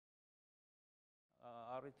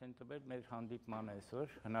առիթ են տվել մեր հանդիպման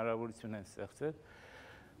այսօր, հնարավորություն են ստեղծել։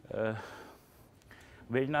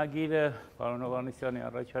 Վերնագիրը պարոն Հովհաննիսյանի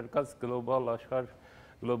առաջարկած գլոբալ աշխարհ,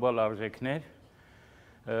 գլոբալ արժեքներ։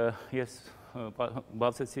 Ես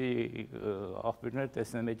բացեցի աղբյուրները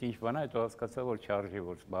տեսնեմ այդ ինչ բան է, հետո հասկացա, որ չարժի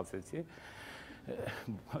որ բացեցի։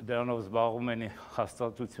 Դրանով զբաղվում են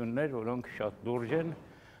հաստատություններ, որոնք շատ լուրջ են,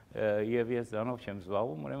 եւ ես դրանով չեմ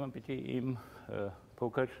զբաղվում, ուրեմն պիտի իմ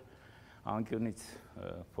փոքր անկյունից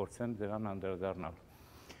փորձեմ դրան անդրադառնալ։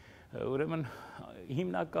 Ուրեմն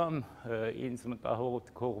հիմնական ինձ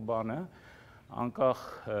մտահոգող բանը, անկախ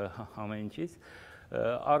ամեն ինչից,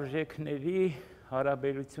 արժեքների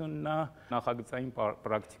հարաբերությունն է նախագծային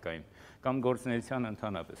պրակտիկային կամ գործունեության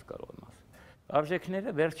ընդհանրապես կարող եմ ասել։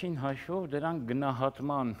 Արժեքները վերջին հաշվով դրանք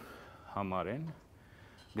գնահատման համար են,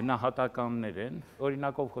 գնահատականներ են,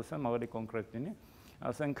 օրինակով խոսեմ ավելի կոնկրետ լինի,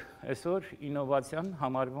 ասենք այսօր ինովացիան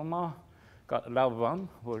համարվում է լավ բան,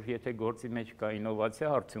 որ եթե գործի մեջ կա ինովացիա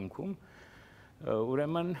արդյունքում,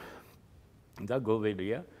 ուրեմն դա գովելի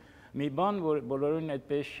է։ Մի բան, որ բոլորին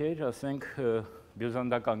այդպես չէր, ասենք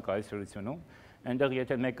բյուզանդական կայսրությունում, այնտեղ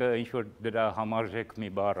եթե մեկը ինչ-որ դրա համարժեք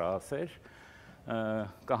մի բառ ասեր,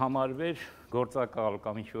 կհամարվեր գործակալ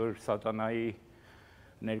կամ ինչ-որ սատանայի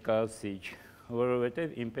ներկայացուցիչ,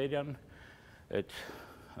 որովհետև իմպերիան այդ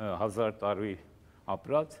 1000 տարի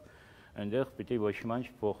ապրած, այնտեղ պիտի ոչ մի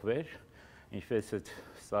չփոխվեր, ինչպես այդ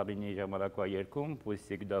Ստալինի ժամանակվա երգում, «Пусть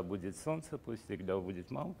всегда будет солнце, пусть всегда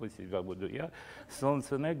будет мама, пусть всегда буду я»,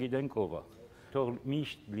 солнце-ն է գիտենք ով է։ Թող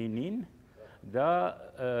միշտ լինին, դա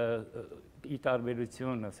ի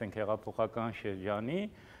տարբերություն, ասենք, հեղափոխական շրջանի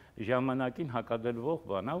ժամանակին հակադրվող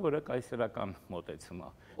բան է, որը կայսրական մոտեցում է։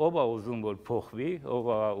 Ով է ուզում որ փոխվի,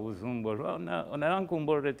 ով է ուզում որ նրանք ում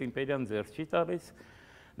որ այդ իմպերիան ձեռք չի տալիս,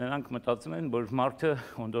 նրանք մտածում են, որ մարդը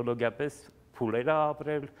օնտոլոգիապես փուլեր է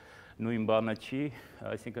ապրել, նույն բանը չի,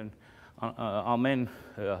 այսինքն ամեն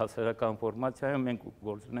հասարակական ֆորմացիայում մենք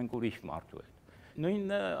գործ ունենք ուրիշ մարդու հետ։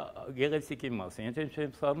 Նույնը գեղեցիկի մասին, եթե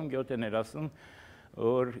չեմ սխալվում, գյոթեն էր ասում,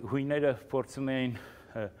 որ հույները փորձում էին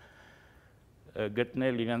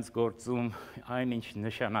գտնել իրենց գործում այնինչ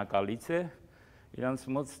նշանակալից է, իրենց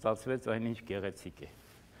մոտ ստացվեց այնինչ գեղեցիկ է։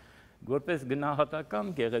 Որպես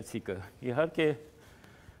գնահատական գեղեցիկը, իհարկե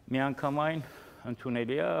միանգամայն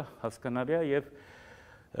ընդունելի է, հասկանալի է եւ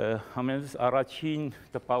ամենից առաջին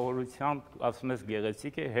տպավորությամբ ասում ես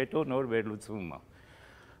գեղեցիկ է, հետո նոր վերլուծվում է։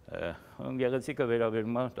 Գեղեցիկը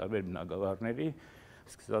վերաբերում է տարբեր բնագավառների,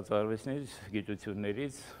 սկսած արվեստներից,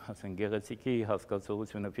 գիտություններից, ասենք գեղեցիկի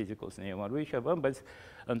հասկացողությունը ֆիզիկոսն է ուրիշ է բան, բայց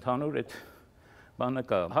ընդհանուր այդ բանը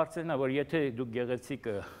կա։ Հարցն է, որ եթե դուք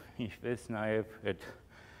գեղեցիկը, ինչպես նաև այդ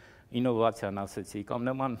ինովացիան ասեցի,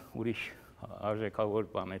 կամ նման ուրիշ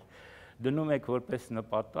արժեքավոր բաներ դնում եք որպես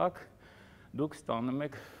նպատակ, դուք ստանում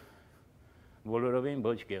եք բոլորովին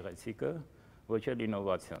ոչ գեղեցիկը, ոչ էլ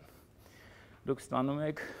ինովացիան։ Դուք ստանում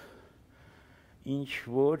եք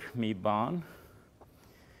ինչ-որ մի բան,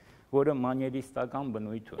 որը մանիերիստական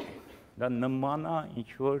բնույթ ունի։ Դա նման է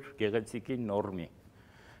ինչ-որ գեղեցիկի նորմի։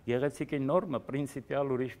 Գեղեցիկի նորմը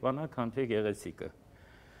պրինցիպիալ ուրիշ բան է, քան թե գեղեցիկը։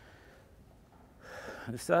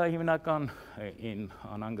 Սա հիմնական իմ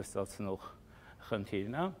անհանգստացնող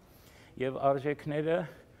խնդիրն է, եւ արժեքները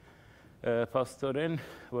փաստորեն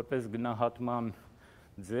որպես գնահատման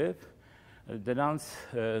ձև դրանց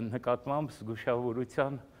նկատմամբ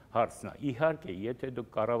զգուշավորության հարցն է։ Իհարկե, եթե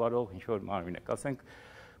դուք կառավարող ինչ-որ մարմին եք, ասենք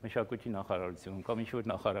մշակույթի նախարարություն կամ ինչ-որ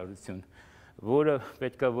նախարարություն, որը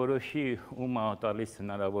պետք է որոշի ում է տալիս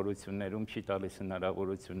հնարավորություններ, ում չի տալիս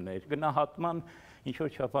հնարավորություններ, գնահատման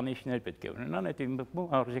ինչ-որ չափանիշներ պետք է ունենան, այդ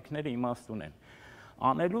իմաստուն արժեքները իմաստ ունեն։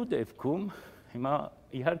 Անելու դեպքում հիմա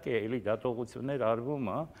իհարկե էլի դատողություններ արվում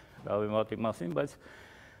է լավի մասին, բայց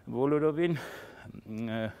բոլորովին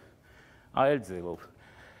այլ ձևով։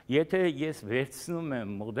 Եթե ես վերցնում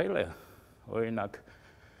եմ մոդելը, օրինակ,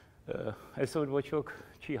 այսօր ոչ ոք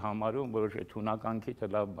չի համարում, որ այդ հունական քիթը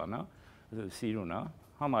լավ բան է, սիրուն է,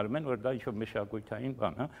 համարում են, որ դա ինչ-որ մշակութային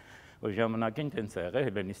բան է, որ ժամանակին տենց է եղել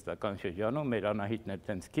հելենիստական շրջանում, մեր Անահիտն էլ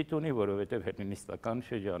տենց քիթ ունի, որովհետև հելենիստական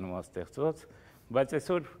շրջանում է ստեղծված, բայց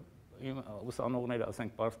այսօր իմ ուսանողները,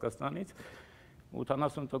 ասենք, Պարսկաստանից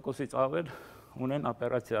 80%-ից ավել ունեն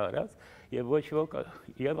օպերացիա արած եւ ոչ ոք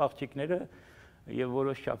եւ աղջիկները եւ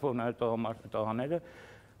որոշ չափով նաեւ տղաները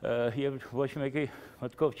եւ ոչ մեկի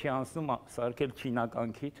մտքով չի անցնում սարքել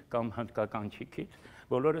չինական քիթ կամ հնդկական քիթ,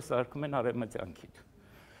 բոլորը սարքում են արևմտյան քիթ։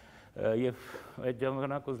 Եվ այդ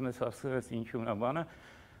ժամանակ ուզում ես հասկանալ ինչու նա բանը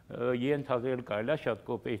ենթադրել կարելի է շատ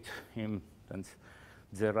կոպիտ իմ տենց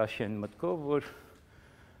ձեռաշեն մտքով, որ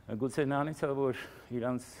գուցե նրանից է, որ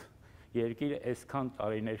իրանց երկիրը այսքան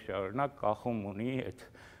տարիներ շարունակ կախում ունի այդ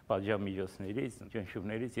պատժամիջոցներից,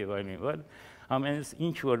 ճնշումներից եւ այլն, ամենից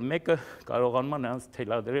ինչ որ մեկը կարողանում է նրանց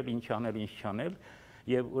թելադրել ինչ անել, ինչ չանել,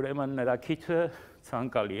 եւ ուրեմն նրա քիթը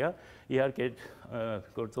ցանկալի է, իհարկե այդ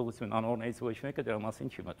գործողություն անողներից ոչ մեկը դրա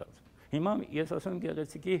մասին չի մտածում։ Հիմա ես ասում եմ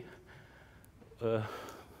գեղեցիկի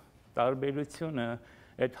տարբերությունը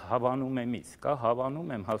այդ հավանումեմից, կա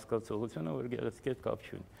հավանում եմ հասկացողությունը, որ գեղեցիկի հետ կապ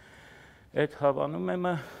չունի։ Այդ հավանում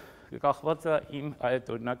եմը կախված է իմ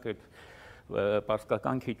այդ օրինակ այդ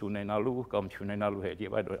պարտական քիթ ունենալու կամ չունենալու հետ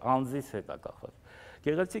եւ այլ անձից հետ է կախված։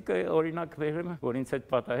 Գեղեցիկը օրինակ վերեմ, որ ինձ հետ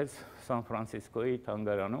պատահեց Սան Ֆրանցիսկոյի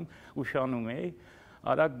թանգարանում, ուշանում էի,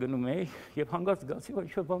 արագ գնում էի եւ հանգած զգացի, որ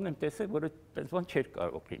ինչ-որ բան եմ տեսել, որ այդպես բան չէր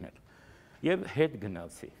կարող լինել։ Եվ հետ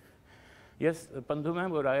գնացի։ Ես պնդում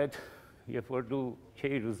եմ, որ այդ երբ որ դու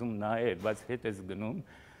չէիր ուզում նայել, բայց հետ ես գնում,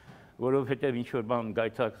 որովհետեւ ինչ-որ բան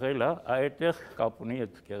գայթակղել է, այդտեղ կապ ունի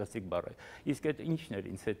այդ գեղեցիկ բառը։ Իսկ այդ ինչն էր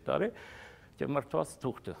ինձ հետ տարել, ճմրթված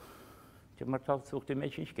թուղթը։ Ճմրթված թուղթի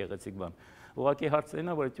մեջ ինչ գեղեցիկ բան։ Ուղղակի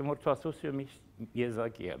հարցն է, որ ճմրթված թուղթը միշտ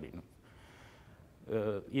եզակի է լինում։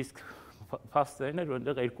 Իսկ փաստերն էր, որ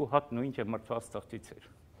այնտեղ երկու հատ նույն ճմրթված թղթից էր։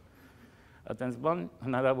 Այդպես բան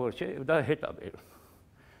հնարավոր չէ, դա հետ է բերում,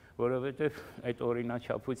 որովհետև այդ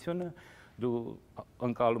օրինաչափությունը դու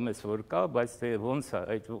ընկալում ես, որ կա, բայց թե ոնց է,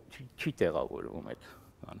 այդ չի տեղավորվում այդ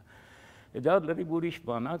բանը։ Դա լրիվ ուրիշ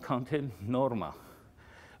բան է, քան թե նորմա։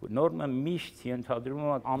 Նորմը միշտ ենթադրում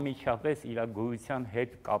է անմիջապես իր գոյության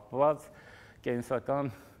հետ կապված կենսական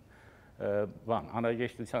բան,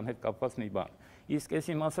 անհրաժեշտության հետ կապված մի բան։ Իսկ այս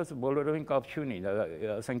իմ ասածը բոլորովին կապ չունի,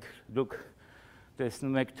 ասենք դուք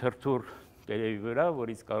տեսնում եք թրթուր տերևի վրա,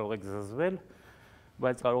 որից կարող եք զզվել,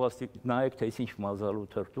 բայց կարող եք նայեք, թե ինչ մազալու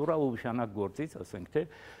թրթուր է ու ուշանակ գործից, ասենք թե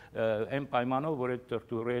այն պայմանով, որ այդ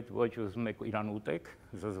թրթուրի հետ ոչ ուզում եք իրան ուտեք,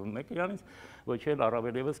 զզվում եք իրանից, ոչ էլ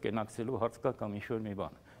առավել ևս կենակցելու հարց կա կամ ինչ-որ մի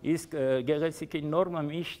բան։ Իսկ գեղեցիկի նորմը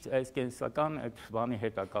միշտ այս կենսական այդ բանի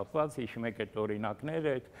հետ է կապված, հիշում եք այդ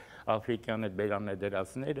օրինակները, այդ աֆրիկյան այդ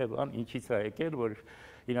բերանեդերացները, բան, ինչից է եկել, որ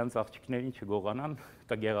իրանց աղջիկներին չգողանան,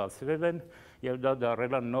 տգեղացրել են եւ դա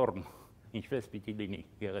դառել է նորմ, ինչպես պիտի լինի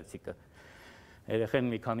գեղեցիկը։ Երեխեն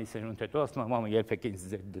մի քանի սերունդ հետո ասում եմ, մամա, երբեք ինձ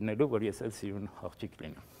ձեր դնելու, որ ես էլ սիրուն աղջիկ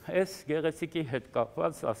լինեմ։ Այս գեղեցիկի հետ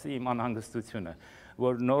կապված ասի իմ անհանգստությունը,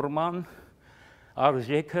 որ նորման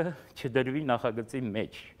արժեքը չդրվի նախագծի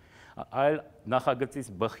մեջ, այլ նախագծից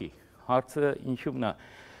բխի։ Հարցը ինչու՞մն է։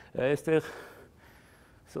 Այստեղ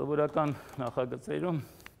սովորական նախագծերում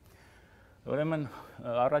ուրեմն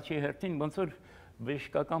առաջի հերթին ոնց որ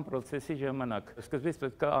բժշկական process-ի ժամանակ սկզբից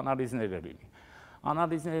պետք է անալիզները լինի։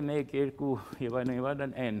 Անալիզները 1, 2 եւ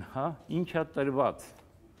այլն n, հա, ինչա տրված։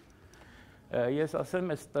 Ես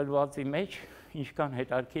ասեմ, այս տրվածի մեջ ինչքան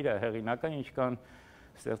հետաքրքիր է հեղինակը, ինչքան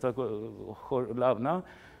լավն է,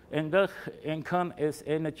 այնտեղ այնքան այս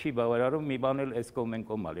n-ը չի բավարարում, մի բան էլ այս կողմեն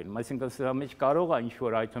կողմա լինում։ Այսինքն սրա մեջ կարող է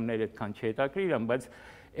ինչ-որ այթմներ այդքան չհետաքրքիր են, բայց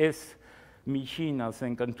այս միջին,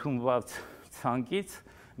 ասենք, ընդունված ցանկից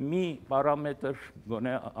մի պարամետր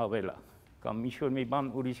գոնե ավել է, կամ ինչ-որ մի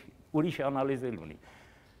բան ուրիշ անալիզել ունի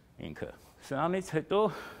ինքը։ Սրանից հետո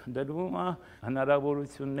դրվում է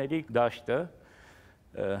հնարավորությունների դաշտը,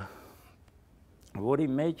 որի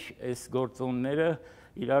մեջ այս գործոնները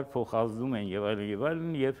իրար փոխազդում են եւ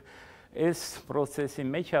այլն, եւ այս process-ի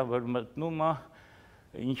մեջ է որ մտնում է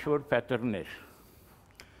ինչ-որ pattern-ներ։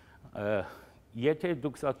 Եթե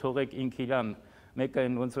դուք սա թողեք ինք իրան, մեկը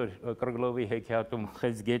այն ոնց որ կրգլովի հեքիաթում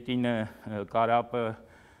խեցգետինը, կարապը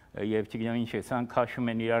եւ չգիտեմ ինչ է, սրանք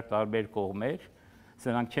քաշում են իրար տարբեր կողմեր,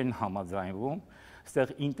 սրանք չեն համաձայնվում,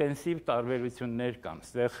 այստեղ ինտենսիվ տարբերություններ կան,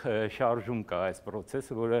 այստեղ շարժում կա այս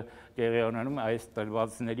process-ը, որը տեղի ունենում է այս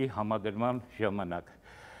տրվածների համադրման ժամանակ։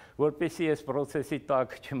 Որպեսզի այս process-ի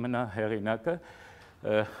տակ չմնա հեղինակը,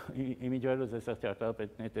 իմիջիայլոց այստեղ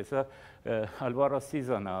ճարտարապետն է տեսա, Ալվարո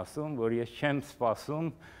Սիզան է ասում, որ ես չեմ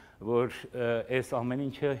սպասում, որ այս ամեն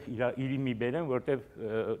ինչը իրի մի բերեմ, որտեվ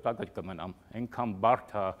տակը կմնամ, այնքան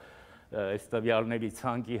բարդ է այս տվյալների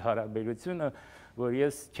ցանկի հարաբերությունը, որ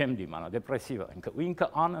ես չեմ դիմանա, դեպրեսիվ է ինքը, ու ինքը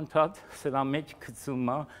անընդհատ սրա մեջ գցում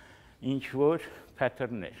է ինչ-որ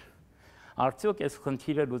pattern-ներ։ Արդյոք այս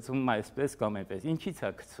խնդիրը լուծվում է այսպես կամ այնպես, ինչից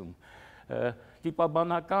է գցում։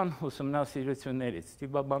 Տիպաբանական ուսումնասիրություններից,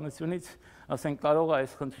 տիպաբանությունից, ասենք, կարող է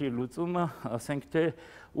այս խնդրի լուծումը, ասենք, թե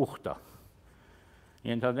ուխտ է։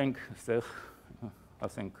 Ենթադրենք, այստեղ,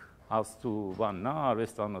 ասենք, հաստու բանն է,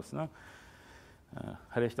 արվեստանոցն է,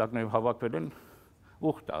 հրեշտակներով հավաքվել են,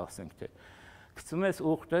 ուխտ է, ասենք, թե։ Գցում ես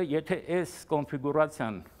ուխտը, եթե այս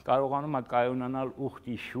կոնֆիգուրացիան կարողանում է կայունանալ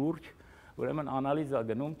ուխտի շուրջ, ուրեմն անալիզ է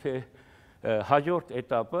գնում, թե հաջորդ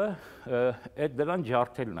էտապը այդ դրան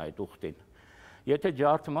ջարդելն է այդ ուխտին։ Եթե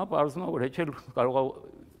ջարդում է, պարզվում է, որ հեչ էլ կարող է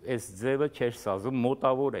այս ձևը չէր սազում,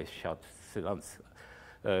 մոտավոր է շատ սրանց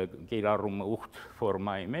կիրառումը ուխտ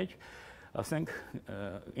ֆորմայի մեջ, ասենք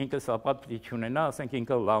ինքը սապատ պիտի չունենա, ասենք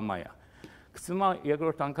ինքը լամա է։ Գցում է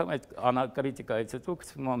երկրորդ անգամ այդ անակրիտիկայից հետո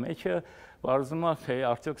գցում է մեջը, բարձում է թե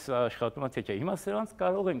արդյոք սա աշխատում է թե չէ։ Հիմա սրանց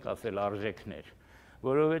կարող ենք ասել արժեքներ,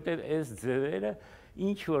 որովհետև այս ձևերը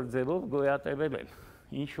ինչ որ ձևով գոյատևել են,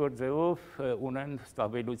 ինչ որ ձևով ունեն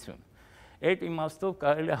ստաբիլություն։ Այդ իմաստով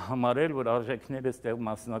կարելի է համարել, որ արժեքները ստեղ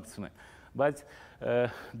մասնակցում են, բայց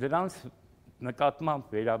դրանց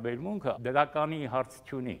նկատմամբ վերաբերմունքը դրականի հարց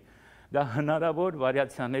չունի, դա հնարավոր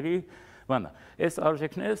վարիացիաների բան է։ Այս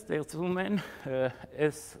արժեքները ստեղծվում են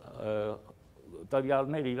այս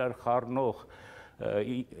տվյալներ իրար խառնող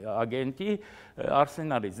ագենտի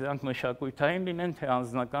արսենալից, դրանք մշակութային լինեն, թե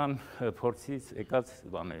անձնական փորձից եկած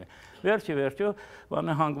բաներ են։ Վերջը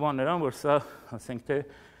բանը հանգվում է նրան, որ սա, ասենք թե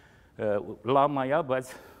լամա է,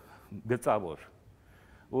 բայց գծավոր։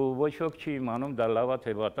 Ու ոչ ոք չի իմանում դա լավա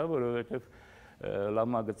թե վատա, որովհետև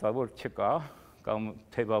լամա գծավոր չկա, կամ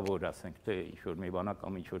թևավոր, ասենք թե ինչ-որ մի բանա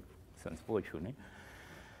կամ ինչ-որ սենց ոչ ունի։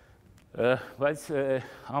 Բայց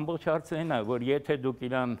ամբողջ հարցը այն է, որ եթե դուք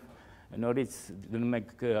իրան նորից դնում եք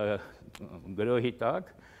գրոհի տակ,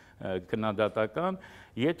 քննադատական,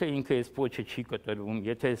 եթե ինքը այս պոչը չի կտրվում,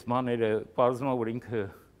 եթե այս բաները պարզվում է, որ ինքը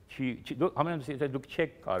ամենից եթե դուք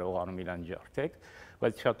չեք կարողանում իրան ջարդեք,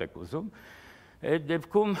 բայց շատ եք ուզում, այդ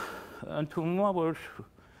դեպքում ընդունվում է, որ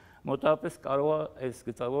մոտավորապես կարող է այս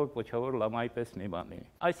գծավոր պոչավոր լամայի պես մի բան լինի։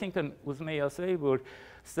 Այսինքն ուզում եի ասել, որ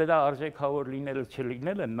սրա արժեքավոր լինելը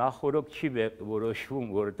չլինելը նախորոք չի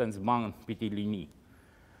որոշվում, որ այդպես բան պիտի լինի։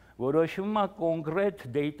 Որոշվում է կոնկրետ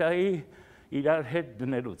դեյտայի իրար հետ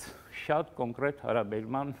դնելուց, շատ կոնկրետ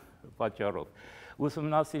հարաբերման պատճառով։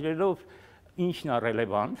 Ուսումնասիրելով ինչն է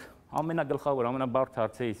ռելևանտ, ամենագլխավոր, ամենաբարդ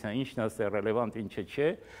հարցերից է, ինչն է ռելևանտ, ինչը չէ,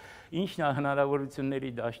 ինչն է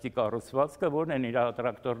հնարավորությունների դաշտի կառուցվածքը, որն են իր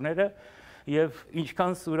տրակտորները եւ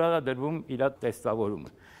ինչքան սուր է դրվում իր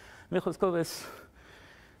տեստավորումը։ Մի խոսքով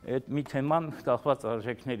այդ մի թեման կախված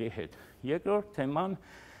արժեքների հետ։ Երկրորդ թեման,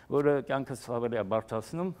 որը կյանքս ավելի է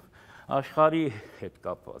բարդացնում, աշխարհի հետ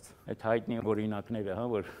կապված։ Այդ հայտնի օրինակները, հա,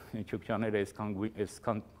 որ չուկչաները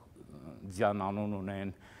այսքան ձյան անուն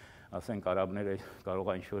ունեն, ասենք արաբները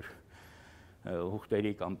կարող են ինչ-որ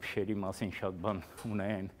հուղտերի կամ փշերի մասին շատ բան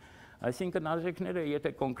ունեն։ Այսինքն արժեքները,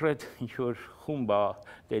 եթե կոնկրետ ինչ-որ խումբ է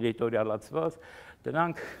տերիտորիալացված,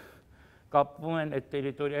 դրանք կապվում են այդ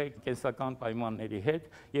տերիտորիայի կենսական պայմանների հետ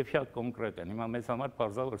եւ շատ կոնկրետ են։ Հիմա մեզ համար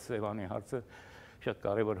պարզա որ Սևանի հարցը շատ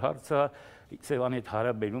կարևոր հարց է, Սևանի հետ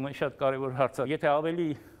հարաբերումը շատ կարևոր հարց է։ Եթե ավելի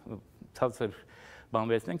ցածր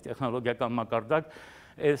բանվեցնենք տեխնոլոգիական մակարդակ,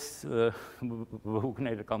 այս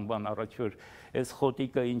վհուկները կամ բան առաջ որ այս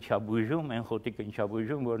խոտիկը ինչա բուժում, այն խոտիկը ինչա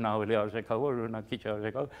բուժում, որն ավելի արժեքավոր, որն քիչ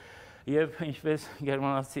արժեքավոր, եւ ինչպես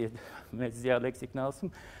գերմանացի մեծ դիալեկտիկն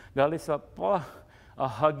ասում, գալիս է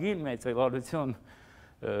ահագին մեծ էվոլյուցիոն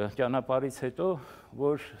ճանապարհից հետո,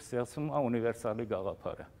 որ ստեղծում է ունիվերսալի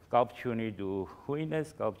գաղափարը։ Կապ չունի դու հույն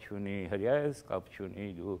ես, կապ չունի հրյա ես, կապ չունի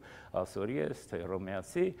դու ասորի ես, թե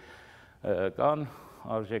հռոմեացի, կան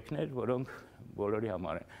արժեքներ, որոնք բոլորի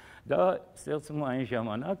համար են։ Դա ստեղծում է այն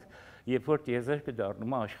ժամանակ, երբ որ տիեզերքը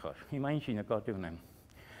դառնում է աշխարհ։ Հիմա ինչի նկատի ունեմ։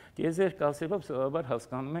 Տիեզերք ասելով սովորաբար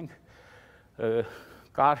հասկանում ենք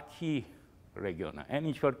կարգի ռեգիոնը, այն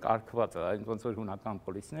ինչ որ կարգված է, այն ոնց որ հունական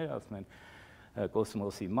պոլիսները ասում են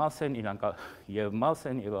կոսմոսի մաս են, իրանք եւ մաս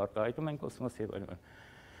են եւ արտահայտում են կոսմոսի եւ այլն։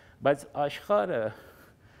 Բայց աշխարհը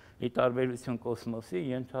ի տարբերություն կոսմոսի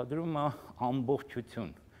ենթադրում է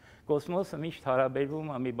ամբողջություն։ Կոսմոսը միշտ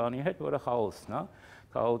հարաբերվում է մի բանի հետ, որը խաոսն է,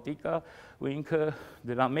 քաոտիկ է, ու ինքը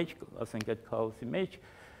դրա մեջ, ասենք այդ քաոսի մեջ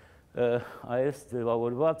այս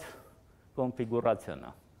ձևավորված կոնֆիգուրացիան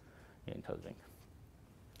է, ենթադրենք։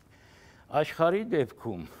 Աշխարհի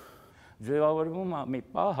դեպքում ձևավորվում է մի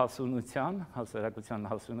պահ հասունության, հասարակության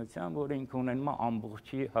հասունության, որը ինքը ունենում է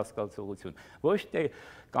ամբողջի հասկացողություն։ Ոչ թե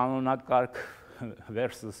կանոնակարգ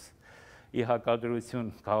versus ի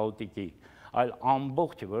հակադրություն քաոտիկի, այլ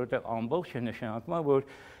ամբողջը, որովհետև ամբողջը նշանակում է, որ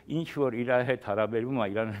ինչ որ իր հետ հարաբերվում է,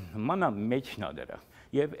 իրար նման է, մեջն է դրա։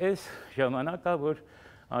 Եվ այս ժամանակը, որ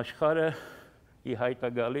աշխարհը ի հայտ է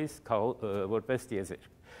գալիս որպես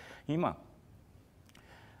տիեզերք։ Հիմա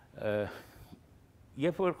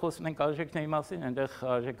երբ որ խոսում ենք արժեքների մասին, այնտեղ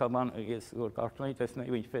արժեքաբան ես որ կարդում եմ, տեսնում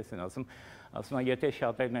եմ ինչպես են ասում են, եթե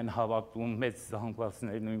շատերն են հավաքվում մեծ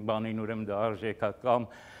զանգվածներ նույն բանին, ուրեմն դա արժեք է, կամ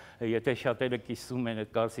եթե շատերը կիսում են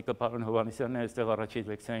այդ կարծիքը, պարոն Հովհաննիսյանն այստեղ առաջին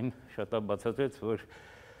լեկցիային շատ բացատրեց, որ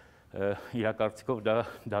իր կարծիքով դա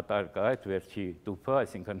դատարկ է, այդ վերջի տուփը,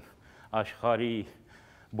 այսինքն աշխարհի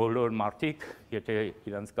բոլոր մարդիկ, եթե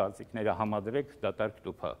իրենց կարծիքները համադրեք, դատարկ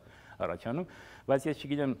տուփ է։ առաջանում, բայց ես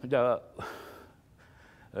չգիտեմ դա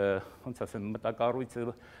ոնց ասեմ մտակառույցը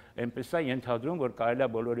այնպես է ենթադրում, որ կարելի է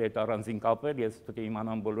բոլորի հետ առանձին կապել, ես պետք է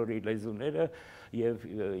իմանամ բոլորի լեզուները եւ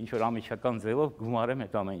ինչ որ ամիջական ձևով գումարեմ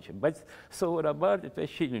այդ ամեն ինչը, բայց սովորաբար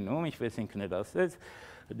այդպես չի լինում, ինչպես ինքն էլ ասեց,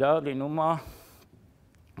 դա լինում է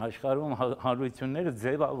աշխարհում հարությունները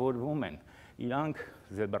ձևավորվում են, իրանք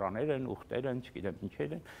զեբրաներ են, ուխտեր են, չգիտեմ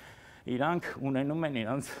ինչեր են, իրանք ունենում են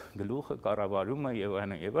իրանց գլուխը, կառավարումը եւ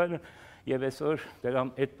այլն եւ այլն, եւ այսօր դրա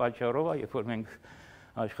այդ պատճառով է, երբ որ մենք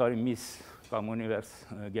աշխարհի միս կամ ունիվերս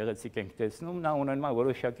գեղեցիկ ենք տեսնում, նա ունենում է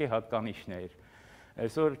որոշակի հատկանիշներ։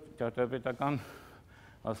 Այսօր ճարտարապետական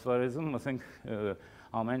ասպարեզում, ասենք,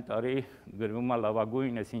 ամեն տարի գրվում է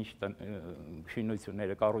լավագույն այսինչ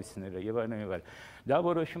շինությունները, կառույցները եւ այլն եւ այլն։ Դա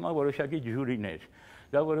որոշում է որոշակի ջուրիներ,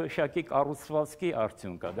 դա որոշակի կառուցվածքի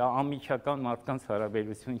արդյունք է, դա ամիջական մարդկանց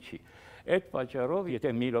հարաբերություն չի։ Այդ պատճառով,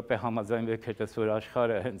 եթե մի րոպե համաձայնվեք հետս, որ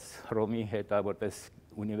աշխարհը հենց Հռոմի հետ է որպես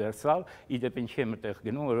ունիվերսալ, իդեպ ինչի եմ այդտեղ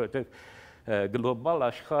գնում, որովհետեւ գլոբալ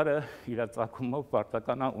աշխարհը իր ծագումով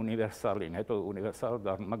պարտական է ունիվերսալին, հետո ունիվերսալը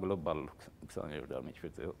դառնում է գլոբալ 20-րդ դարի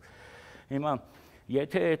միջոցով։ Հիմա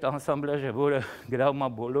եթե այդ անսամբլաժը, որը գրավում է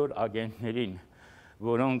բոլոր ագենտներին,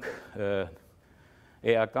 որոնք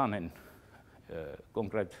էական են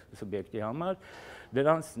կոնկրետ սուբյեկտի համար,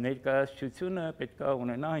 դրանց ներկայացությունը պետք է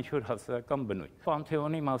ունենա ինչ-որ հասարակական բնույթ։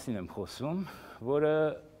 Պանթեոնի մասին եմ խոսում, որը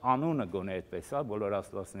անունը գոնե այդպես է, բոլոր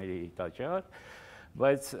աստվածների տաճար,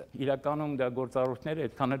 բայց իրականում դա գործառույթները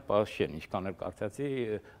այդքան էլ պարզ չեն, ինչքան էլ կարծացի,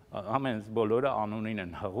 ամենից բոլորը անունին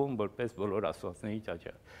են հղում, որպես բոլոր աստվածների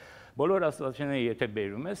տաճար։ Բոլոր աստվածները եթե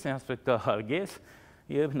բերում ես, նրանց պետք է հարգես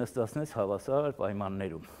եւ նստացնես հավասար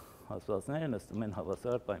պայմաններում։ Աստվածները նստում են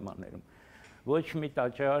հավասար պայմաններում։ Ոչ մի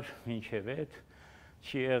տաճար մինչև այդ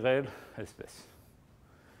չի եղել այսպես։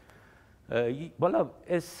 Բալա,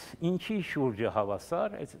 այս ինչի շուրջը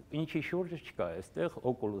հավասար, այս ինչի շուրջը չկա, այստեղ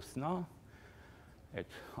օկուլուսն է,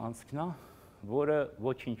 այդ անցքն է, որը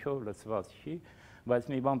ոչինչով լցված չի, բայց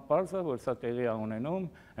մի բան պարզ է, որ սա տեղի է ունենում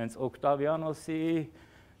հենց Օկտավիանոսի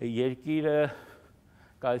երկիրը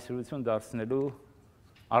կայսրություն դարձնելու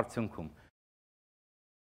արդյունքում։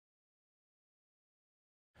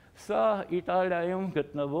 Սա Իտալիայում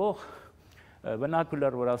գտնվող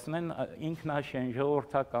բնակուլար, որ ասում են, ինքնաշեն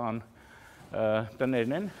ժողովրդական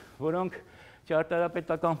տներն են, որոնք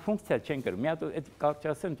ճարտարապետական ֆունկցիա չեն կրում։ Մի հատ այդ կարճ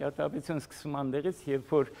ասեմ, ճարտարապետությունը սկսվում է այնտեղից,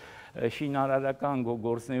 երբ որ շինարարական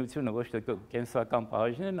գործունեությունը ոչ թե կենսական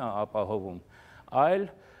պահանջներն է ապահովում, այլ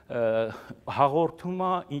հաղորդում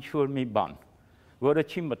է ինչ-որ մի բան, որը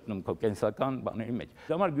չի մտնում քո կենսական բաների մեջ։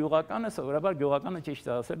 Դա համար գյուղականը, սովորաբար գյուղականը ճիշտ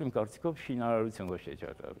է ասել, իմ կարծիքով շինարարություն, ոչ թե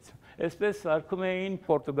ճարտարապետություն։ Այսպես սարքում էին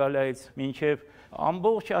Պորտուգալիայից մինչև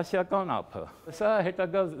ամբողջ ասիական ափը։ Սա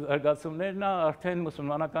հետագա զարգացումներն է արդեն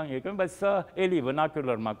մուսուլմանական եկան, բայց սա էլի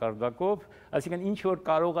բնակուլար մակարդակով, այսինքն ինչ որ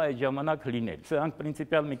կարող է այդ ժամանակ լինել։ Սրանք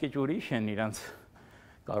պրինցիպիալ մի քիչ ուրիշ են իրանց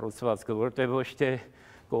կառուցվածքը, որտեղ ոչ թե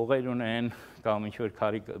կողեր ունեն կամ ինչ որ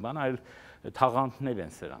քարի բան, այլ թաղանթներ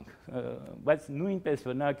են սրանք, բայց նույնպես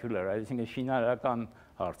բնակուլար, այսինքն շինարարական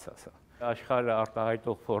հարց է սա։ Աշխարհը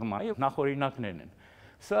արտահայտող ֆորմա եւ նախօրինակներն են։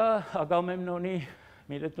 Սա Ագամեմնոնի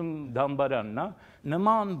Միրետում դամբարանն է,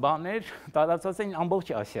 նման բաներ տարածած են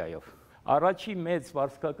ամբողջ Ասիայով։ Առաջի մեծ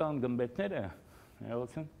վարսկական գմբեթները,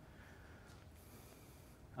 եղեցին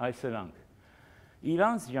այս սրանք։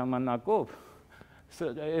 Իրանց ժամանակով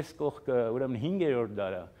այս կողքը, ուրեմն 5-րդ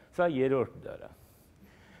դարը, սա 3-րդ դարը։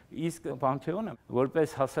 Իսկ Պանթեոնը,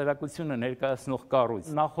 որպես հասարակությունը ներկայացնող կառույց,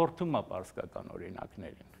 նախորդում է պարսկական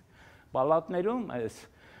օրինակներին։ Պալատներում այս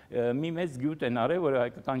մի մեծ գյուտ են արել, որը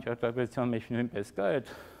հայկական ճարտարապետության մեջ նույնպես կա, այդ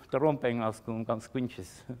տրոմպ են ասում կամ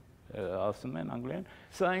սքվինչես ասում են անգլերեն։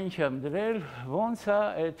 Սա ինչ եմ դրել, ոնց է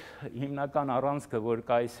այդ հիմնական առանցքը, որ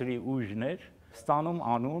կայսրի ուժն էր, ստանում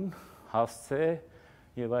անուն, հասցե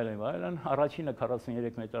եւ այլն, առաջինը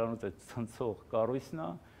 43 մետրանոց է ցնցող կառույցն է,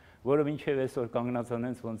 որը մինչև այսօր կանգնած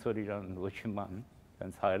անենց ոնց որ իրան ոչիման,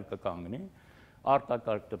 հենց հայել կկանգնի,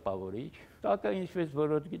 արտակարգ տպավորիչ։ Տակը ինչպես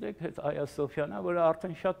բոլոր գիտեք, այդ Այա Սոֆիան է, որը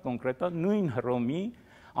արդեն շատ կոնկրետ է, նույն Հռոմի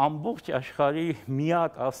ամբողջ աշխարհի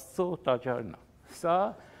միակ Աստծո տաճարն է։ Սա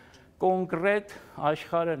կոնկրետ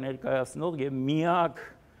աշխարհը ներկայացնող եւ միակ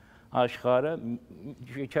աշխարհը,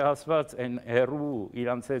 չհասված այն հերու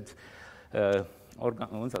իրանց այդ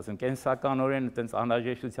ոնց ասեմ, կենսականորեն այդպես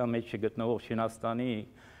անհրաժեշտության մեջ չգտնվող Չինաստանի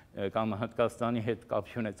կամ Հնդկաստանի հետ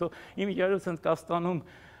կապ չունեցող, իմիջիայլոց Հնդկաստանում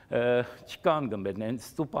չկան գմբեթներ,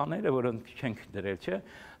 ստուպաները, որոնք չենք դրել, չէ,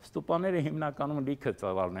 ստուպաները հիմնականում լիքը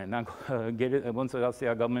ծավալներն են, ոնց որ ասի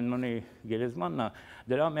Ագամեմնոնի գերեզմանն է,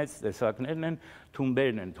 դրա մեծ տեսակներն են,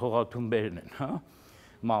 թումբերն են, թողաթումբերն են, հա,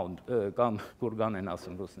 մաունտ կամ կուրգան են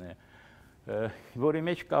ասում ռուսները։ որի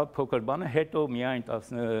մեջ կա փոքր բանը, հետո միայն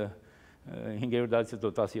 15-րդ դարից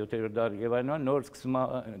հետո 17-րդ դար եւ այլն նոր սկսում է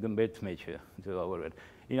գմբեթ մեջը ձևավորվել։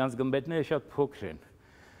 Իրանց գմբեթները շատ փոքր են,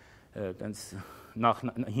 այտենց նախ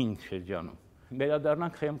հին շրջանում։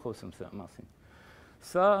 Վերադառնանք խեմ խոսում սա մասին։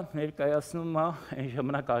 Սա ներկայացնում է այն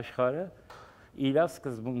ժամանակ աշխարհը իր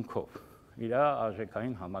սկզբունքով, իր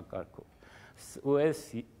արժեքային համակարգով։ Ու այս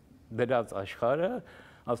դրած աշխարհը,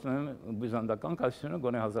 ասում եմ, բյուզանդական կայսրությունը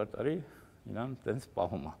գոնե 1000 տարի իրան տենց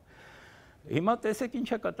պահում է։ Հիմա տեսեք ինչ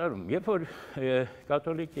է կատարում։ Երբ որ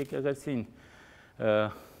կաթոլիկ եկեղեցին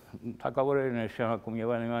թագավորներն են շարունակում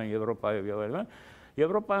եւ այլն Եվրոպայով եւ այլն,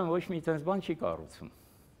 Եվրոպայում ոչ մի տենց բան չի կառուցում։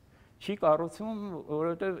 Չի կառուցում,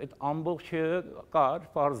 որովհետեւ այդ ամբողջը կար,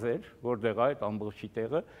 բարձր, որտեղ է այդ ամբողջի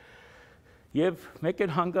տեղը, եւ մեկ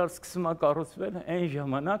էլ հանգարց սկսում է կառուցվել այն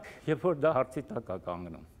ժամանակ, երբ որ դա հարցի տակ է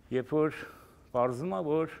կանգնում։ Երբ որ բարձում է,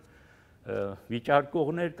 որ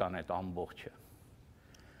վիճարկողներ կան այդ ամբողջը։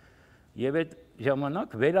 Եւ այդ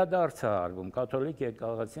ժամանակ վերադարձ է արվում կաթոլիկ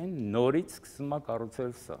եկեղեցին նորից սկսում է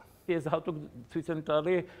կառուցել սա։ Ես հատուկ ցույց եմ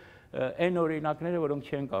տալի այն օրինակները,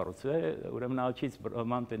 որոնք չեն կառուցվել, ուրեմն աչից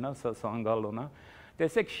բրման տնա, սա սանգալոնա։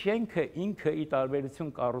 Տեսեք, շենքը ինքը ի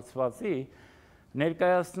տարբերություն կառուցվածի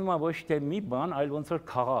ներկայացնում է ոչ թե մի բան, այլ ոնց որ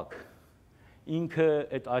քաղաք։ Ինքը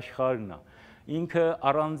այդ աշխարհն է։ Ինքը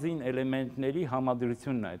առանձին էլեմենտների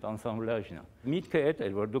համադրությունն է, այդ անսամբլաժն է։ Միտքը այդ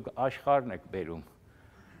էր, որ դուք աշխարհն եք բերում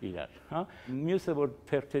իրար, հա։ Մյուսը, որ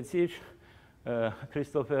թերթեցիր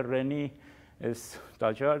Քրիստոֆեր Ռենի այս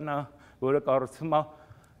տաճարն է, որը կառուցվում է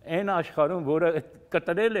այն աշխարհում, որը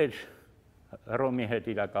կտրել էր Հռոմի հետ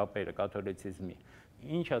իր կապերը կաթոլիցիզմի։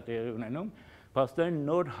 Ինչ է տեղի ունենում, փաստորեն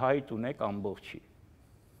նոր հայտ ունեք ամբողջի։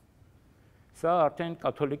 Սա արդեն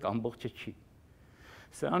կաթոլիկ ամբողջը չի։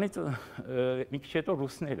 Սրանից մի քիչ հետո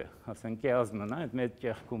ռուսները, ասենք կեազմն է, այդ մեծ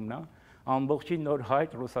ճեղքումն է, ամբողջի նոր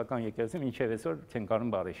հայտ ռուսական եկեղեցին ինչև այսօր չեն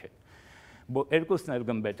կարող բարիշել։ Երկուսն էլ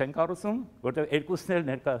գմբեթ են կառուցում, որտեղ երկուսն էլ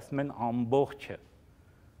ներկայացնում են ամբողջը։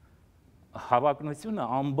 Հավակնությունը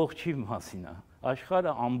ամբողջի մասին է,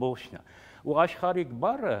 աշխարհը ամբողջն է։ Ու աշխարհիկ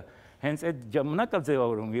բառը հենց այդ ժամանակը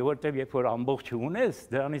ձևավորում, որտեղ երբ որ ամբողջը ունես,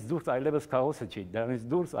 դրանից դուրս այլևս քաոսը չի, դրանից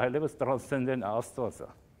դուրս այլևս տրանսցենդենտ Աստվածը։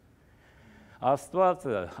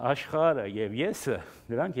 Աստվածը, աշխարհը եւ եսը,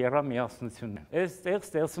 դրանք երամիասնությունն են։ Այստեղ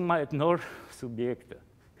ստեղծվում է այդ նոր սուբյեկտը,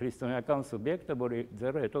 քրիստոնեական սուբյեկտը, որի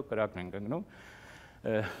ձեռը հետո կրակն են կանգնում,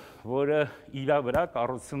 որը իր վրա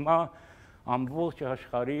կառուցում է ամբողջ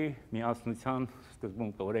աշխարհի միասնության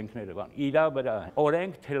սկզբունքը, օրենքները, բան։ Իր վրա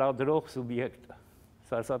օրենք թելադրող սուբյեկտը։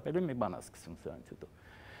 Սարսափելի մի բան է սկսում սրանից հետո։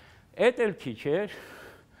 Այդ էլ քիչ էր,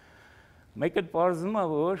 մեկը պարզում է,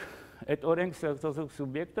 որ այդ օրենք ստեղծող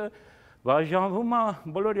սուբյեկտը բաժանվում է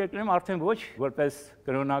բոլոր երկրներում արդեն ոչ որպես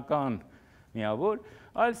կրոնական միավոր,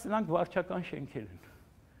 այլ սրանք վարչական շենքեր են։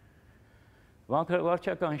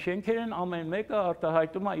 Վարչական շենքեր են, ամեն մեկը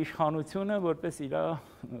արտահայտում է իշխանությունը որպես իր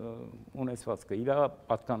ունեցվածքը, իր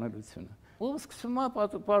պատկանելությունը։ Ու սկսում է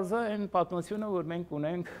պարզա այն պատմությունը, որ մենք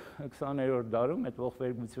ունենք 20-րդ դարում, այդ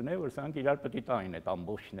ողբերգությունները, որ սրանք իրար պետք է տային այդ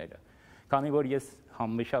ամբողջները։ Քանի որ ես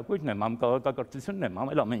համ մշակույթն եմ, համ քաղաքակրթությունն եմ,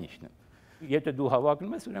 համ էլ ամեն ինչն եմ։ Եթե դու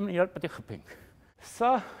հավակնում ես, ուրեմն իրար պետք է խփենք։ Սա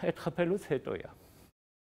այդ խփելուց հետո է։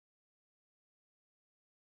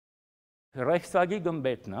 Ռեյխստագի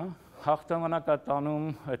գմբեթն է, հաղթանակա տանում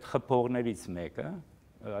այդ խփողներից մեկը,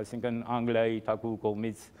 այսինքն Անգլիայի թագուհու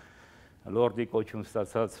կողմից լորդի կոչում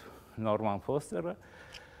ստացած Նորման Ֆոստերը,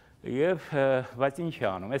 եւ բայց ինչ է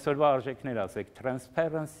անում։ Այսօրվա արժեքներ ասեք,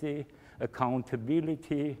 transparency,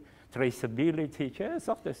 accountability, traceability, չէ՞,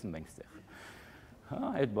 սա տեսնում ենք այստեղ։ Հա,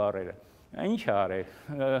 այդ բառերը։ Ինչ է արել։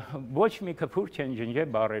 Ոչ մի քփուր չեն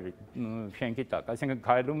ջնջել բառերի շենքի տակ, այսինքն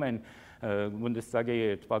քայլում են Բունդեսթագի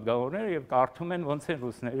այդ պատգամավորները եւ կարդում են ոնց են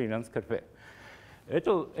ռուսները իրենց գրվել։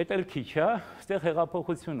 Հետո այդ էլ քիչ է, այստեղ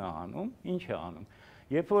հեղափոխություն է անում, ինչ է անում։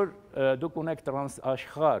 Երբ որ դուք ունեք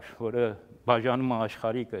աշխարհ, որը բաժանում է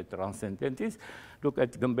աշխարհիկը տրանսցենդենտից, դուք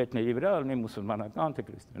այդ գմբեթների վրա ալնի մուսուլմանական, թե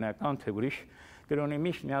քրիստոնեական, թե ուրիշ կրոնի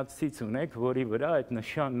միշտ մի հատ ցից ունեք, որի վրա այդ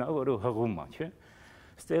նշանն է, որը հղում է, չէ՞։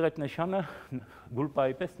 Այստեղ այդ նշանը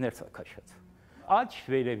գուլպայի պես ներս է քաշած։ Աջ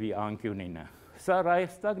վերևի անկյունինը, սա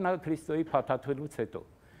Ռայխստագն է Քրիստոսի փաթաթվելուց հետո։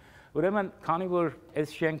 Ուրեմն, քանի որ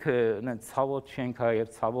այս շենքը ցավոտ շենք է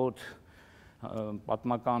եւ ցավոտ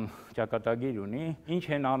պատմական ճակատագիր ունի, ինչ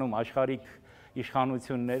են անում աշխարհիկ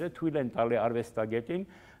իշխանությունները, թույլ են տալի արվեստագետին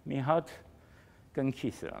մի հատ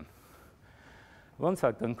կնքի սրան։ Ոնց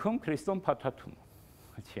է կնքում, Քրիստոն փաթաթում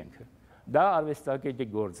այդ շենքը։ Դա արվեստագետի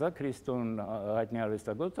գործ է, Քրիստոն հայտնի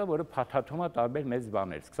արվեստագործ է, որը փաթաթում է տարբեր մեծ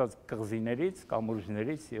բաներ, սկսած կղզիներից,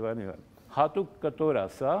 կամուրջներից եւ այլն։ Հատուկ կտոր է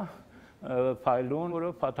սա, ֆայլուն, որը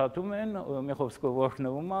փաթաթում են, մի խոսքով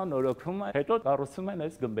օրհնվում է, նորոգվում է, հետո կառուցում են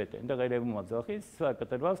այս գմբեթը։ Այնտեղ երևում է ձախից, սա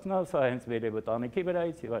կտրվածքն է, սա հենց վերևը տանիքի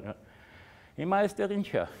վրայից եւ այլն։ Հիմա այստեղ ինչ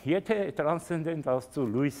է։ Եթե տրանսցենդենտ Աստծո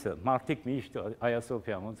լույսը, մարդիկ միշտ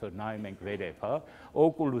այասոֆիա ոնց որ նայում ենք վերև, հա,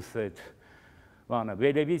 օկուլուսը այդ բանը,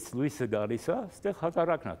 վերևից լույսը գալիս է, այստեղ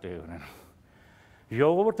հակառակն է տեղի ունենում։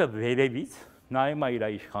 Ժողովուրդը վերևից նայում է իր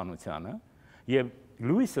իշխանությանը եւ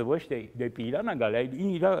լույսը ոչ թե դեպի իրան է գալի, այլ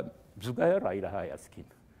իր զուգահեռ է իր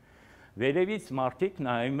հայացքին։ Վերևից մարդիկ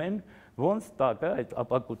նայում են ոնց տակը, այդ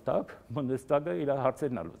ապակու տակ, բնդստակը իր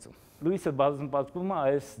հարցերն է լուծում։ Լույսը բազմապատկվում է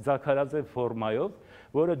այս ձագարաձև ֆորմայով,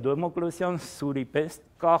 որը դեմոկրատիան սուրի պես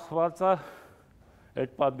կախված է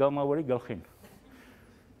այդ падգամավորի գլխին։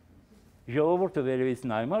 Ժողովուրդը վերևից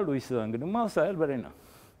նայում է, լույսը ընկնում է, սա էլ վրեն է։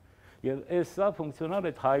 Եվ սա ֆունկցիոնալ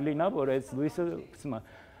այդ հայլին է, որ այդ լույսը գցում է։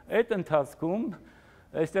 Այդ ընթացքում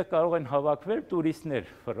այստեղ կարող են հավաքվել տուրիստներ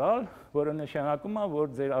ֆրալ, որը նշանակում է, որ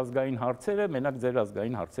ձեր ազգային հարցերը մենակ ձեր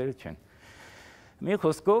ազգային հարցերը չեն։ Մի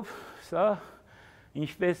խոսքով սա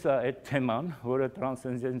ինչպես է այդ թեման, որը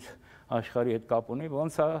տրանսցենդենտ աշխարհի հետ կապ ունի,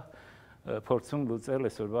 ոնց է փորձում լուծել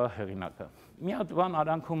այսօրվա հեղինակը։ Մի հատ բան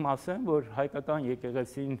արանքում ասեմ, որ հայկական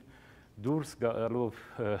եկեղեցին դուրս գալով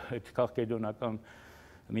այդ քաղաքեդոնական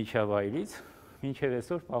միջավայրից, մինչև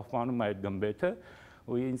այսօր պահպանում է այդ գմբեթը,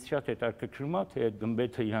 ու ինձ շատ հետաքրքրում է, թե այդ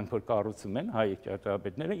գմբեթը իրանք որ կառուցում են, հայ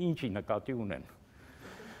ճարտարապետները, ինչի նկատի ունեն։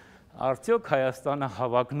 Արդյոք Հայաստանը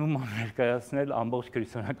հավակնում է ներկայացնել ամբողջ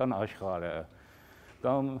քրիստոնեական աշխարհը,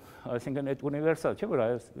 կամ այսինքն այդ ունիվերսալ չէ, որ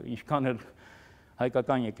ինչքան էլ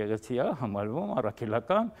հայկական եկեղեցի է համարվում,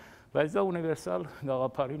 առաքելական, բայց դա ունիվերսալ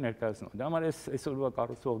գաղափարի ներկայացնում։ Դա համար այսօրվա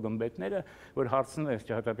կառուցող գմբեթները, որ հարցնում են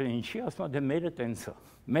ճարտարապետին ինչի, ասում է դե մերը տենց է։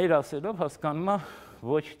 Մեր ասելով հասկանում է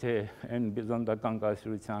ոչ թե այն բյուզանդական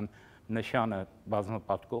կայսրության նշանը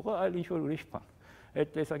բազմապատկողը, այլ ինչ որ ուրիշ բան։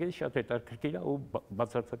 Այդ տեսակետից շատ հետաքրքիր է ու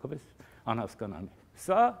բացարձակապես անհասկանալի։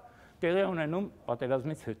 Սա տեղի ունենում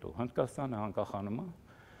պատերազմից հետո, Հնդկաստանը անկախանում է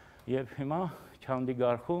եւ հիմա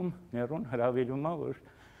Չանդիգարխում ներուն հրավիրում է, որ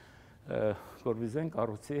Կորվիզեն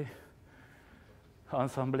կառուցի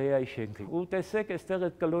անսամբլեայի շենքը։ Ու տեսեք, այստեղ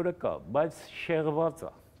այդ կլորը կա, բայց շեղված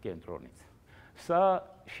է կենտրոնից։ Սա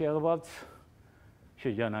շեղված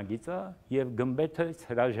շրջանագիծ է եւ գմբեթը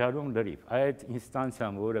հրաժարում լրիվ։ Այդ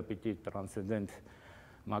ինստանցիան, որը պիտի տրանսցենդենտ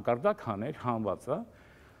մակարդակ հաներ, հանված է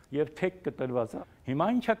եւ թեք կտրված է։ Հիմա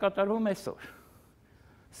ի՞նչ է կատարվում այսօր։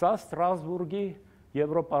 Սա Ստրասբուրգի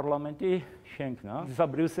Եվրոպարլամենտի շենքն է, սա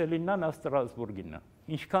Բրյուսելինն է, նա Ստրասբուրգինն է։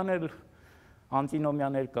 Ինչքան էլ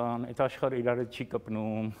անտինոմիաներ կան, այդ աշխարհը իրար հետ չի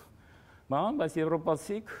կպնում, բայց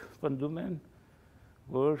եվրոպացիք պնդում են,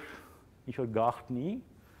 որ ինչ որ գաղտնի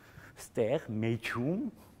ստեղ մեջում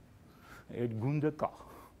այդ գունդը կա։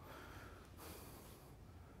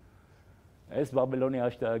 Այս Բաբելոնի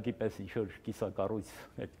աշտարակի պես ինչ որ կիսակառույց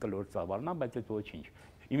այդ կլոր ծավալն է, բայց այդ ոչինչ։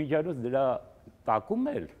 Իմիջիայլոց դրա տակում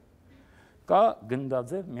էլ կա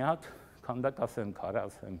գնդաձև մի հատ քանդակ ասեմ, քարը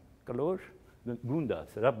ասեմ, կլոր գունդ է,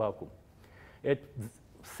 սրա բակում։ Այդ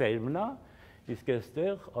սերմն է, իսկ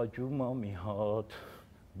այստեղ աճում է մի հատ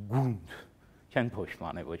գունդ, չեն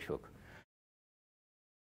փոշմանը ոչ ոք։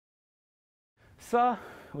 Սա,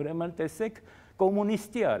 ուրեմն տեսեք,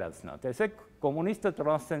 կոմունիստի արածն է, տեսեք, կոմունիստը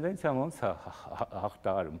տրանսցենդենցիա ոնց է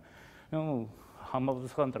հաղթահարում։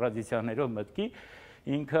 Համապատասխան տրադիցիաներով մտքի,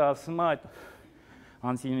 ինքը ասում է այդ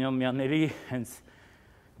անտինոմիաների հենց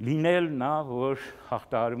լինելն է, որ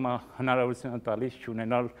հաղթահարում է հնարավորություն տալիս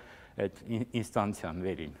չունենալ այդ ինստանցիան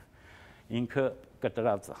վերին։ Ինքը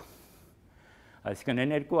կտրած է։ Այսինքն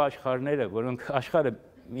այն երկու աշխարհները, որոնք աշխարհը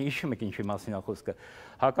հիշում եք ինչի մասին է խոսքը,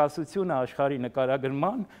 հակասությունը աշխարհի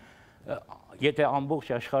նկարագրման, եթե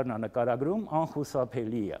ամբողջ աշխարհն է նկարագրում,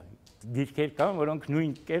 անխուսափելի է։ Դիրքեր կան, որոնք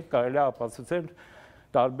նույն կերպ կարելի է ապացուցել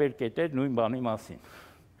տարբեր կետեր նույն բանի մասին։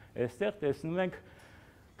 Այստեղ տեսնում ենք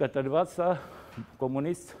կտրված է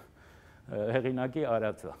կոմունիստ հեղինակի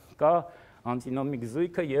արածը։ Կա անտինոմիկ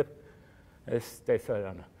զույգը եւ այս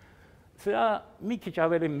տեսարանը։ Սա մի քիչ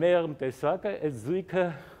ավելի մեղմ տեսակը, այս զույգը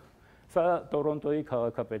սա Տորոնտոյի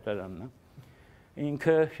քաղաքապետարանն է։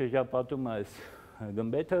 Ինքը շրջապատում է այս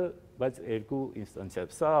գմբեթը, բայց երկու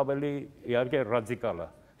ինստանցիայով։ Սա ավելի իհարկե ռադիկալ է։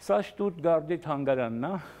 Սա Շտուտգարտի թանգարանն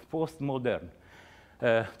է, պոստմոդեռն։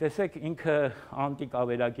 Տեսեք, ինքը անտիկ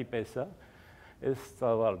ավերակի պես է, այս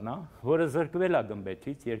ծավալն է, որը զրկվել է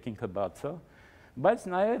գմբեթից, երկինքը բաց է, բայց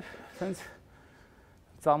նաև սենց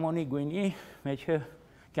ծամոնի գույնի մեջը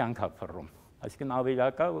կյանք է փռում։ Այսինքն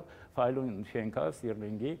ավերակա ֆայլուն շենքա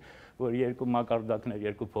Սիրլինգի, որ երկու մակարդակներ,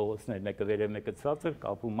 երկու փողոցներ, մեկը վերև, մեկը ցածր,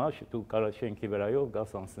 կապում է, դու կարող շենքի վրայով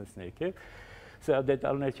գաս անցնես ներքև։ Սա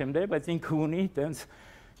դետալներ չեմ դե, բայց ինքը ունի տենց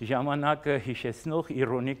ժամանակը հիշեցնող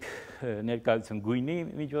իրոնիկ ներկայություն գույնի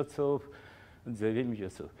միջոցով, ձևի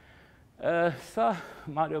միջոցով։ Սա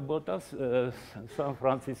Մարիո Բոտաս Սան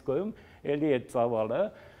Ֆրանցիսկոյում էլի այդ ծավալը,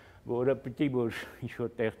 որը պիտի որ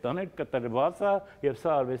ինչ-որ տեղ տաներ, կտրված է եւ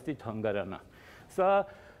սա արվեստի թանգարանն է։ Սա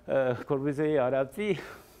Կորբյուզեի արածի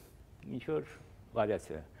ինչ-որ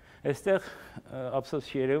վարիացիա է։ Այստեղ ափսոս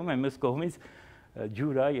երևում է մյուս կողմից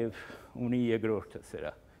ջուր է եւ ունի երկրորդը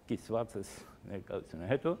սրա կիսված է ներկայությունը։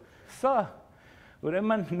 Հետո սա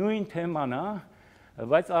ուրեմն նույն թեման է,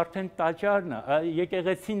 բայց արդեն տաճարն է,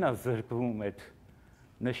 եկեղեցին է զրկվում այդ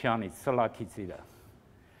նշանից, սլաքից իրա։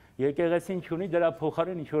 Եկեղեցին չունի, դրա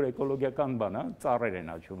փոխարեն ինչ-որ էկոլոգիական բան է, ծառեր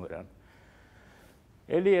են աճում վրան։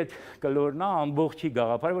 Էլի այդ կլորն է ամբողջի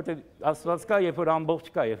գաղափարը, որտեղ Աստված կա, երբ որ ամբողջ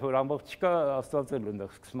կա, երբ որ ամբողջ չկա, Աստված էլ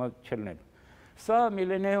այնտեղ սկսում է չլինել։ Սա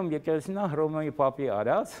միլենիում եկեղեցին է Հռոմեի պապի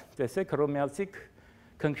արած, տեսեք հռոմեացիք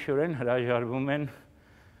քնքշորեն հրաժարվում են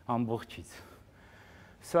ամբողջից։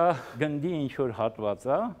 Սա գնդի ինչ-որ հատված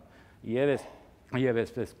է, եւ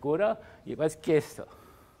այսպես կորա, եւ այս կեսը։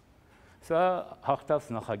 Սա հաղթած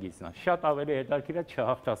նախագիծն է։ Շատ ավելի հետաքրքիր է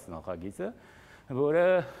չհաղթած նախագիծը, որը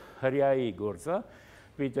հրյայի գործ է,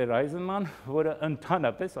 Պիտեր Այզենման, որը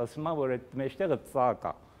ընդհանրապես ասում է, որ այդ մեջտեղը ծակ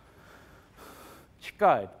է։ Չկա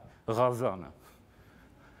այդ ղազանը։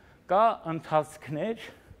 Կա ընթացքներ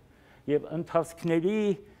եւ ընթացքների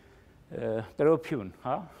տրոփյուն,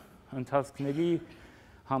 հա, ընթացքների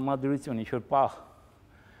համադրություն, ինչ-որ պահ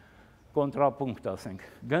կոնտրապունկտ ասենք։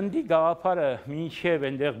 Գնդի գաղափարը մինչև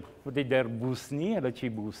այնտեղ պետք է դեռ բուսնի, հələ չի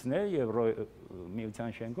բուսնել եւ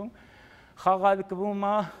միության շենքում խաղարկվում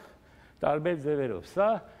է տարբեր ձևերով։ Սա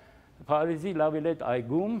Փարիզի Լավիլետ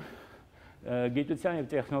այգում գիտության եւ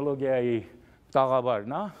տեխնոլոգիայի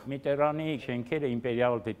տաղավարն է, Միտերանի շենքերը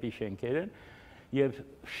իմպերիալ տիպի շենքեր են եւ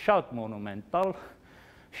շատ մոնումենտալ,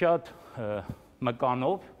 շատ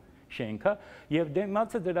մկանով շենքը եւ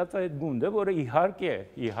դեմացը դրած է այդ գունդը, որը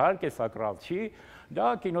իհարկե սակրալ չի, դա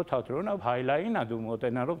կինոթատրոնը հայլային է, դու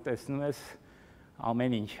մոտենալով տեսնում ես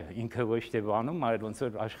ամեն ինչը, ինքը ոչ թե բանում, այլ ոնց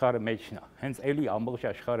որ աշխարհը մեջն է, հենց էլի ամբողջ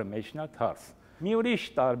աշխարհը մեջն է թարս։ Մի ուրիշ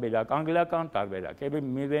տարբերակ, անգլիական տարբերակ, էլի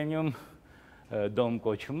միլենիում դոմ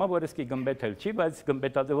կոչվում է, որը սկի գմբեթ էլ չի, բայց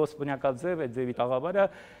գմբեթաձև ոսպնյակաձև այդ ձևի տաղավարը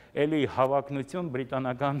էլի հավակնություն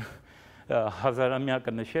բրիտանական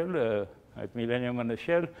հազարամյակը նշել, այդ միլենիումը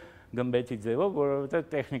նշել գմբեթի ձևով, որովհետև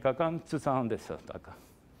տեխնիկական ցուցահանդես է տակը,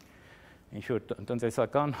 ինչ-որ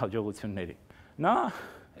տնտեսական հաջողությունների։ Նա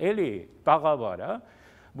էլի տաղավար է,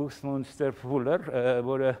 Բուքսմունստեր Ֆուլեր,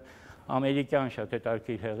 որը ամերիկյան շատ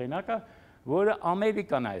հետաքրքիր հեղինակ է, որը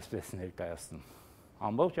Ամերիկան է այսպես ներկայացնում։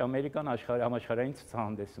 Ամբողջ Ամերիկան համաշխարհային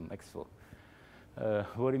ցուցահանդեսում Expo,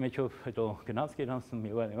 որի մեջով հետո գնաց գերանցում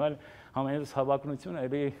եւ այլն, ամենից հավակնությունը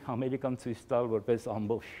էլի Ամերիկան ցույց տալ որպես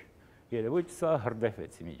ամբողջ երևույթ, սա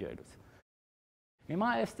հրդեհվեց իմիջիայլուց։ Հիմա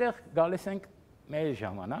այստեղ գալիս ենք մեր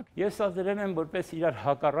ժամանակ։ Ես սա դրել եմ որպես իրար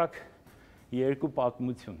հակառակ երկու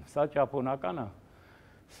պատմություն։ Սա ճապոնական է,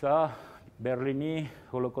 սա Բերլինի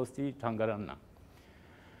հոլոկոստի թանգարանն է։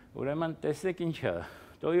 Ուրեմն տեսեք ինչ է,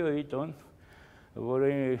 Տոյոյիտոն,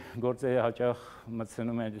 որի գործերը հաճախ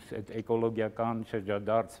մտցնում են այդ էկոլոգիական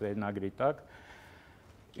շրջադարձ վերնագրի տակ,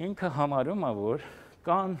 ինքը համարում է, որ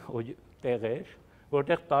կան տեղեր,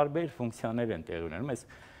 որտեղ տարբեր ֆունկցիաներ են տեղի ունենում, այս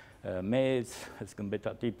մեծ, այս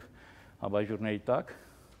գմբեթատիպաբաժուրների տակ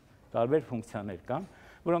տարբեր ֆունկցիաներ կան,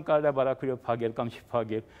 որոնք կարելի է բարակույրով փակել կամ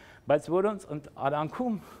չփակել, բայց որոնց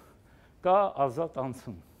արանքում կա ազատ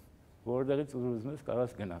անցում, որտեղից ուզում ես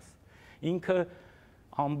կարաս գնաս։ Ինքը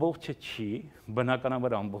ամբողջը չի,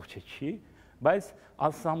 բնականաբար ամբողջը չի, բայց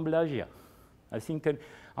ասամբլաժ է։ Այսինքն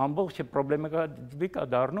ամբողջը պրոբլեմատիկ է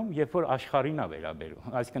դառնում, երբ որ աշխարհին է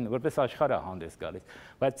վերաբերում, այսինքն որպես աշխարհ է հանդես գալիս,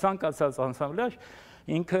 բայց ցանկացած անսամբլաժ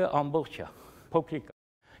ինքը ամբողջ է, փոքրիկ է։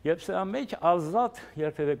 Եվ սրա մեջ ազատ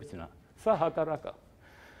երթևեկություն է։ Սա հակառակ է։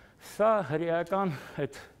 Սա հրեական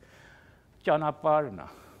այդ ճանապարհն է,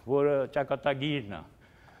 որը ճակատագիրն է,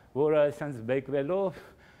 որը այսպես բեկվելով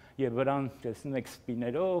եւ վրան տեսնում եք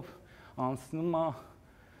սպիներով անցնում է,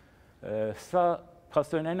 սա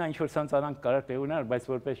փաստորեն ինչ որ ցանցարանք կարող է ունենալ, բայց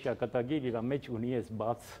որպես ճակատագիր իր մեջ ունի այս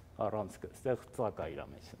բաց առանցքը, այստեղ ծակ է իր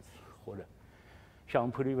մեջ, խորը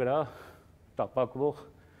շամփուրի վրա տապակվող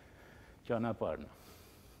ճանապարհն է։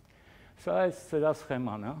 Սա է սրա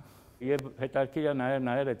սխեման է եւ հետաքրքիր է նաեւ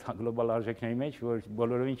նայել այդ գլոբալ արժեքների մեջ, որ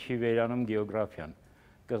բոլորովին չի վերանում գեոգրաֆիան,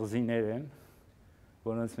 կղզիներ են,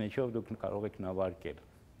 որոնց մեջով դուք կարող եք նավարկել։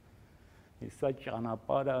 Սա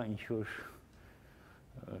ճանապարհը ինչ որ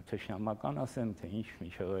թշնամական ասեմ, թե ինչ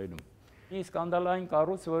միջավայրում։ Մի սկանդալային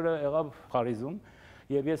կառույց, որը եղավ Փարիզում,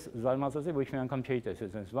 եւ ես զարմացած եմ, ոչ մի անգամ չէի տեսել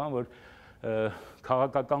այնպես բան, որ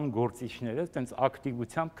քաղաքական գործիչները տենց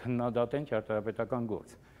ակտիվությամբ քննադատեն ճարտարապետական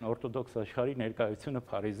գործ։ Օրթոդոքս աշխարհի ներկայությունը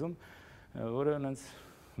Փարիզում, որը հենց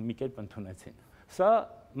մի կերպ ընդունեցին։ Սա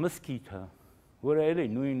մզկիթը, որը էլի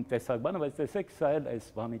նույն տեսակ բանը, բայց տեսեք, սա էլ այս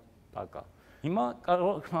բանի տակ է։ Հիմա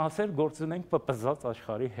կարող ասել գործ ունենք պպզած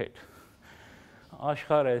աշխարհի հետ։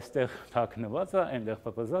 Աշխարհը այստեղ թաքնված է, այնտեղ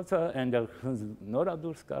պպզած է, այնտեղ նորա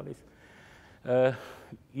դուրս գալիս։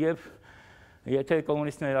 Եվ եթե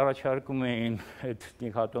կոմունիստները առաջարկում էին այդ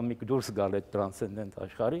դիխոտոմիկ դուրս գալ այդ տրանսցենդենտ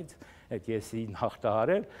աշխարհից, այդ եսին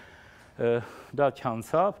հաղթահարել, դա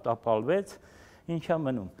չանցավ, տապալվեց, ինչա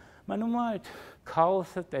մնում։ Մնում է այդ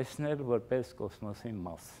քաոսը տեսնել որպես կոսմոսի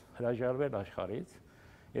մաս, հրաժարվել աշխարհից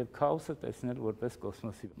եւ քաոսը տեսնել որպես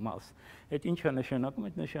կոսմոսի մաս։ Այդ ինչա նշանակում,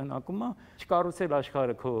 այդ նշանակում է չկառուցել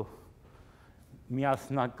աշխարհը քո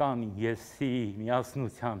միասնական եսի,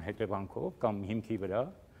 միասնության հետևանքով կամ հիմքի վրա,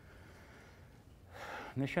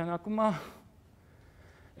 նշանակում է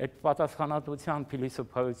այդ պատասխանատվության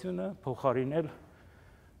փիլիսոփայությունը փոխարինել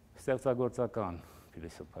ստեղծագործական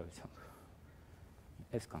փիլիսոփայությամբ։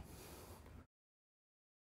 Այսքան։